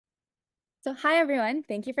So, hi everyone.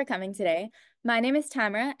 Thank you for coming today. My name is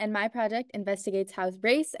Tamara, and my project investigates how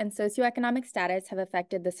race and socioeconomic status have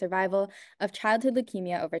affected the survival of childhood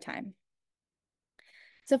leukemia over time.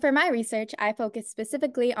 So, for my research, I focus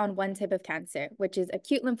specifically on one type of cancer, which is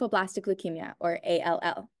acute lymphoblastic leukemia, or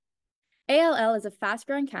ALL. ALL is a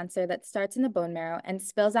fast-growing cancer that starts in the bone marrow and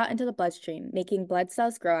spills out into the bloodstream, making blood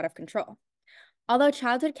cells grow out of control. Although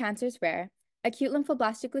childhood cancer is rare, acute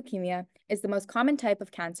lymphoblastic leukemia is the most common type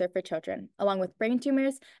of cancer for children, along with brain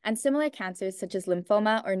tumors and similar cancers such as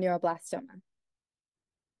lymphoma or neuroblastoma.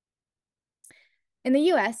 In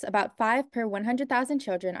the US, about 5 per 100,000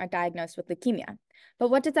 children are diagnosed with leukemia.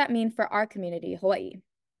 But what does that mean for our community, Hawaii?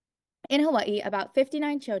 In Hawaii, about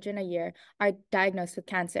 59 children a year are diagnosed with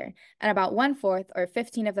cancer, and about 1/4 or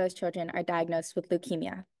 15 of those children are diagnosed with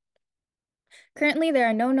leukemia. Currently, there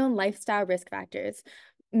are no known lifestyle risk factors,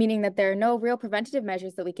 meaning that there are no real preventative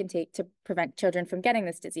measures that we can take to prevent children from getting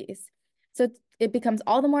this disease. So it becomes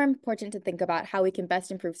all the more important to think about how we can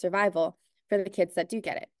best improve survival for the kids that do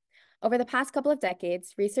get it. Over the past couple of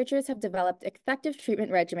decades, researchers have developed effective treatment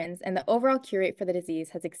regimens, and the overall cure rate for the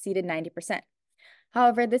disease has exceeded 90%.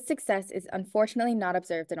 However, this success is unfortunately not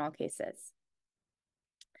observed in all cases.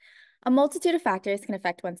 A multitude of factors can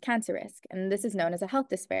affect one's cancer risk, and this is known as a health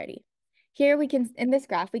disparity. Here in this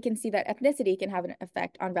graph, we can see that ethnicity can have an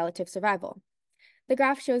effect on relative survival. The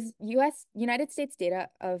graph shows United States data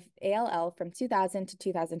of ALL from 2000 to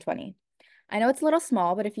 2020. I know it's a little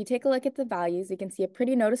small, but if you take a look at the values, we can see a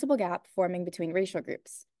pretty noticeable gap forming between racial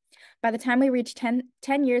groups. By the time we reach 10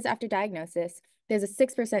 years after diagnosis, there's a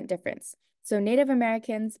 6% difference. So Native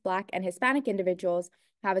Americans, Black, and Hispanic individuals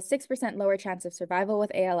have a 6% lower chance of survival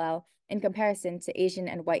with ALL in comparison to Asian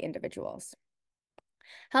and white individuals.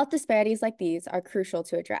 Health disparities like these are crucial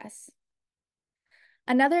to address.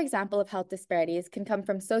 Another example of health disparities can come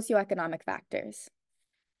from socioeconomic factors,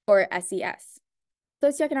 or SES.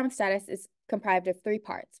 Socioeconomic status is comprised of three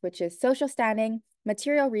parts, which is social standing,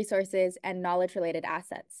 material resources, and knowledge-related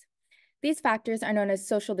assets. These factors are known as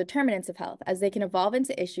social determinants of health, as they can evolve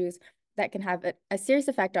into issues that can have a serious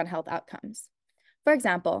effect on health outcomes. For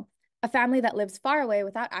example, a family that lives far away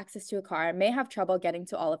without access to a car may have trouble getting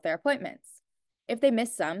to all of their appointments. If they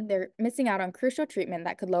miss some, they're missing out on crucial treatment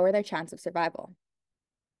that could lower their chance of survival.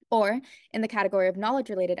 Or, in the category of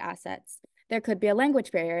knowledge-related assets, there could be a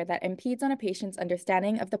language barrier that impedes on a patient's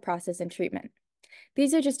understanding of the process and treatment.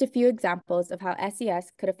 These are just a few examples of how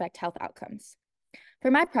SES could affect health outcomes.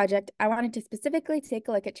 For my project, I wanted to specifically take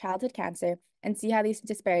a look at childhood cancer and see how these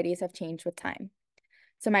disparities have changed with time.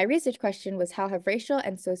 So my research question was, how have racial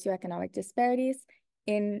and socioeconomic disparities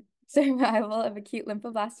in survival of acute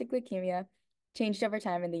lymphoblastic leukemia changed over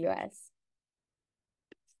time in the US?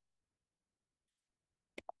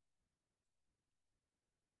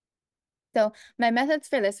 So my methods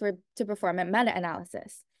for this were to perform a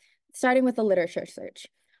meta-analysis, starting with a literature search.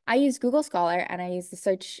 I used Google Scholar, and I used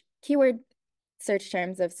the keyword search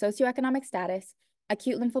terms of socioeconomic status,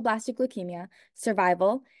 acute lymphoblastic leukemia,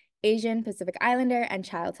 survival, Asian Pacific Islander, and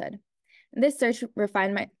childhood. This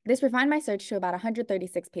refined my search to about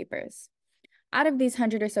 136 papers. Out of these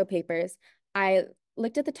 100 or so papers, I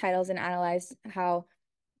looked at the titles and analyzed how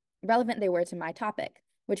relevant they were to my topic,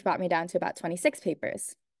 which brought me down to about 26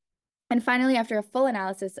 papers. And finally, after a full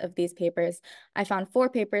analysis of these papers, I found 4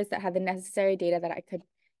 papers that had the necessary data that I could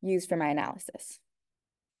use for my analysis.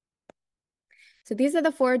 So these are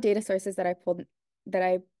the 4 data sources that I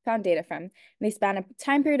found data from. They span a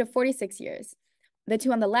time period of 46 years. The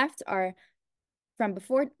 2 on the left are from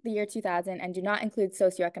before the year 2000 and do not include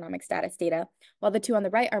socioeconomic status data, while the 2 on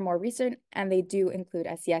the right are more recent, and they do include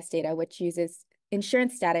SES data, which uses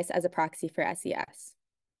insurance status as a proxy for SES.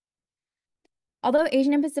 Although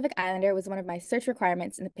Asian and Pacific Islander was one of my search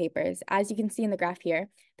requirements in the papers, as you can see in the graph here,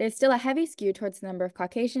 there's still a heavy skew towards the number of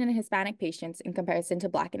Caucasian and Hispanic patients in comparison to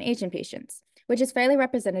Black and Asian patients, which is fairly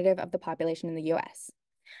representative of the population in the US.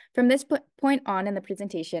 From this point on in the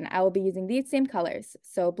presentation, I will be using these same colors.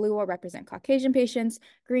 So blue will represent Caucasian patients,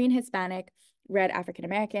 green Hispanic, red African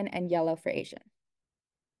American, and yellow for Asian.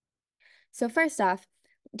 So first off,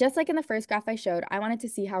 just like in the first graph I showed, I wanted to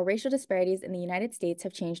see how racial disparities in the United States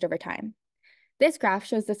have changed over time. This graph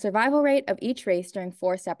shows the survival rate of each race during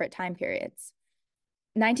 4 separate time periods: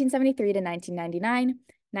 1973 to 1999,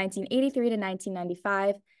 1983 to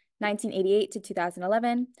 1995, 1988 to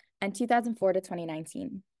 2011, and 2004 to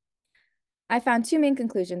 2019. I found 2 main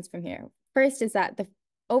conclusions from here. First is that the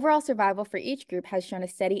overall survival for each group has shown a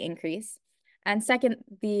steady increase. And second,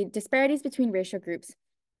 the disparities between racial groups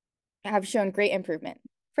have shown great improvement.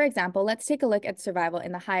 For example, let's take a look at survival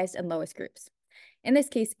in the highest and lowest groups. In this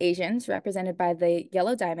case, Asians, represented by the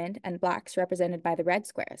yellow diamond, and Blacks, represented by the red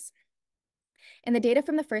squares. In the data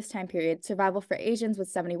from the first time period, survival for Asians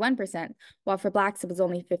was 71%, while for Blacks it was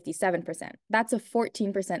only 57%. That's a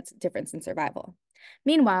 14% difference in survival.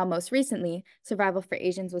 Meanwhile, most recently, survival for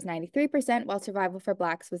Asians was 93%, while survival for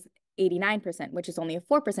Blacks was 89%, which is only a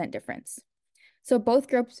 4% difference. So both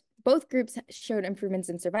groups showed improvements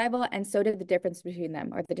in survival, and so did the difference between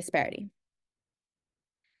them, or the disparity.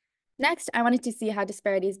 Next, I wanted to see how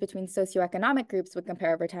disparities between socioeconomic groups would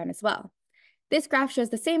compare over time as well. This graph shows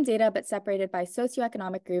the same data, but separated by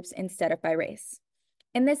socioeconomic groups instead of by race.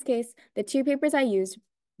 In this case, the two papers I used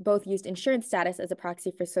both used insurance status as a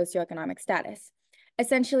proxy for socioeconomic status.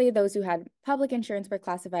 Essentially, those who had public insurance were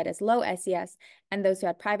classified as low SES, and those who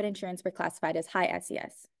had private insurance were classified as high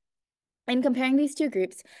SES. In comparing these two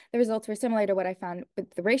groups, the results were similar to what I found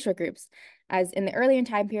with the racial groups, as in the earlier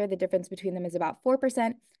time period, the difference between them is about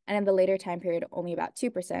 4%, and in the later time period, only about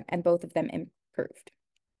 2%, and both of them improved.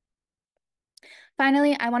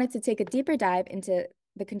 Finally, I wanted to take a deeper dive into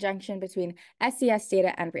the conjunction between SES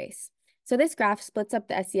data and race. So this graph splits up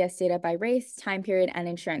the SES data by race, time period, and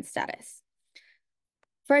insurance status.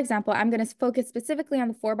 For example, I'm going to focus specifically on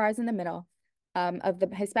the 4 bars in the middle of the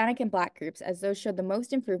Hispanic and Black groups, as those showed the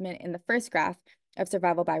most improvement in the first graph of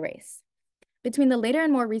survival by race. Between the later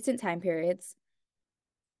and more recent time periods,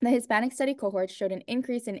 the Hispanic study cohort showed an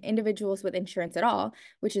increase in individuals with insurance at all,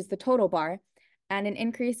 which is the total bar, and an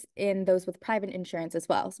increase in those with private insurance as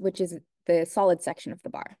well, which is the solid section of the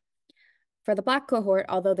bar. For the Black cohort,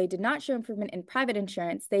 although they did not show improvement in private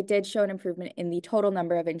insurance, they did show an improvement in the total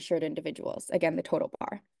number of insured individuals, again, the total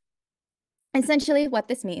bar. Essentially, what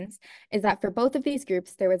this means is that for both of these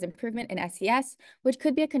groups, there was improvement in SES, which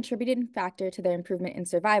could be a contributing factor to their improvement in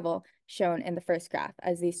survival, shown in the first graph,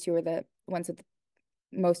 as these two are the ones with the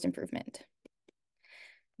most improvement.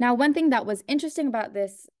 Now, one thing that was interesting about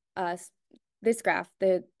this graph,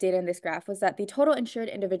 the data in this graph, was that the total insured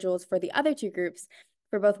individuals for the other two groups,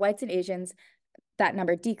 for both whites and Asians, that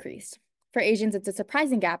number decreased. For Asians, it's a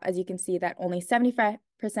surprising gap, as you can see that only 75%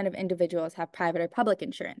 of individuals have private or public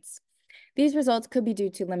insurance. These results could be due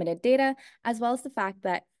to limited data, as well as the fact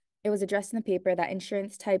that it was addressed in the paper that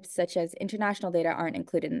insurance types such as international data aren't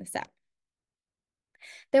included in the set.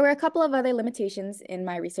 There were a couple of other limitations in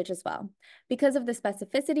my research as well. Because of the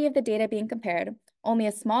specificity of the data being compared, only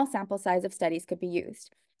a small sample size of studies could be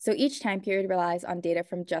used, so each time period relies on data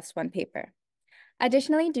from just one paper.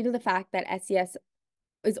 Additionally, due to the fact that SES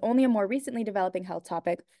is only a more recently developing health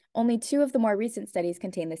topic, only 2 of the more recent studies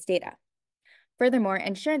contain this data. Furthermore,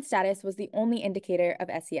 insurance status was the only indicator of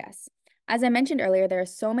SES. As I mentioned earlier, there are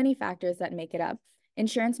so many factors that make it up.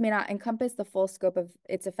 Insurance may not encompass the full scope of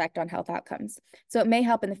its effect on health outcomes, so it may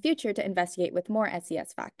help in the future to investigate with more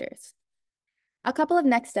SES factors. A couple of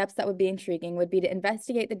next steps that would be intriguing would be to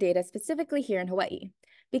investigate the data specifically here in Hawaii.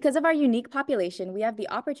 Because of our unique population, we have the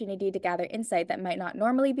opportunity to gather insight that might not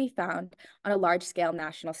normally be found on a large-scale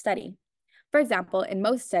national study. For example, in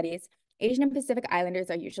most studies, Asian and Pacific Islanders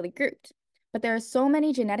are usually grouped, but there are so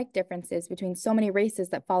many genetic differences between so many races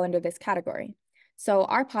that fall under this category. So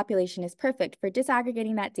our population is perfect for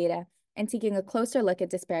disaggregating that data and taking a closer look at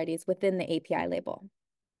disparities within the API label.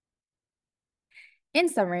 In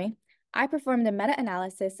summary, I performed a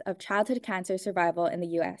meta-analysis of childhood cancer survival in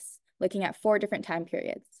the US, looking at 4 different time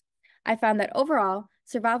periods. I found that overall,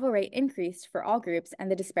 survival rate increased for all groups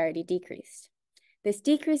and the disparity decreased. This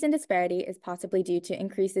decrease in disparity is possibly due to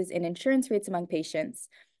increases in insurance rates among patients,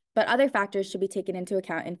 but other factors should be taken into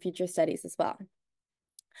account in future studies as well.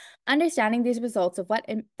 Understanding these results of what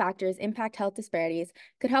factors impact health disparities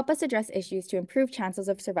could help us address issues to improve chances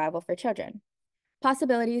of survival for children.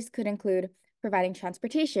 Possibilities could include providing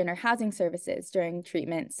transportation or housing services during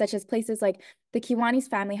treatment, such as places like the Kiwanis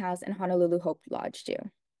Family House and Honolulu Hope Lodge do.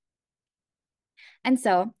 And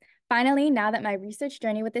so, finally, now that my research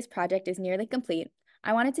journey with this project is nearly complete,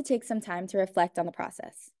 I wanted to take some time to reflect on the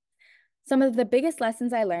process. Some of the biggest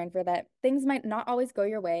lessons I learned were that things might not always go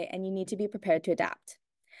your way and you need to be prepared to adapt.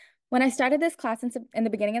 When I started this class in the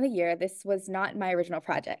beginning of the year, this was not my original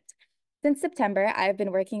project. Since September, I have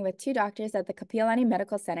been working with 2 doctors at the Kapiolani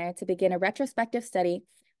Medical Center to begin a retrospective study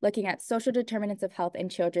looking at social determinants of health in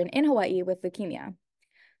children in Hawaii with leukemia.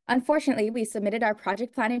 Unfortunately, we submitted our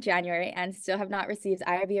project plan in January and still have not received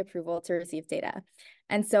IRB approval to receive data.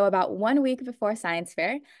 And so about 1 week before science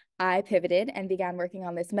fair, I pivoted and began working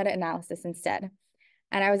on this meta-analysis instead.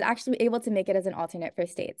 And I was actually able to make it as an alternate for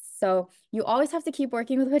states. So you always have to keep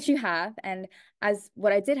working with what you have. And as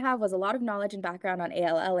what I did have was a lot of knowledge and background on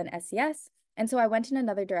ALL and SES. And so I went in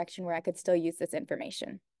another direction where I could still use this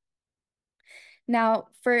information. Now,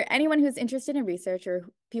 for anyone who's interested in research or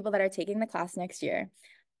people that are taking the class next year,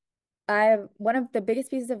 one of the biggest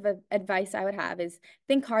pieces of advice I would have is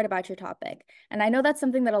think hard about your topic. And I know that's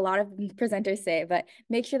something that a lot of presenters say, but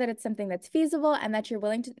make sure that it's something that's feasible and that you're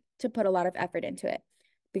willing to put a lot of effort into it.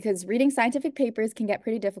 Because reading scientific papers can get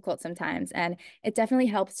pretty difficult sometimes, and it definitely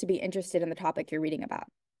helps to be interested in the topic you're reading about.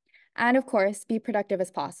 And of course, be productive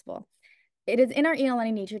as possible. It is in our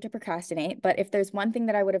ELN nature to procrastinate, but if there's one thing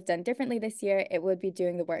that I would have done differently this year, it would be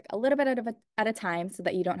doing the work a little bit at a time so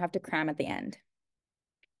that you don't have to cram at the end.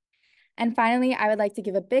 And finally, I would like to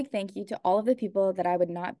give a big thank you to all of the people that I would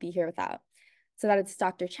not be here without. So that it's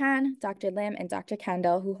Dr. Chan, Dr. Lim, and Dr.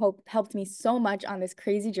 Kendall who helped me so much on this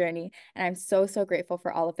crazy journey, and I'm so, so grateful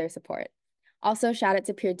for all of their support. Also, shout out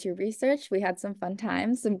to peer-to-peer research. We had some fun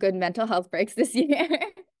times, some good mental health breaks this year.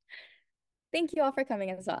 Thank you all for coming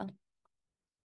as well.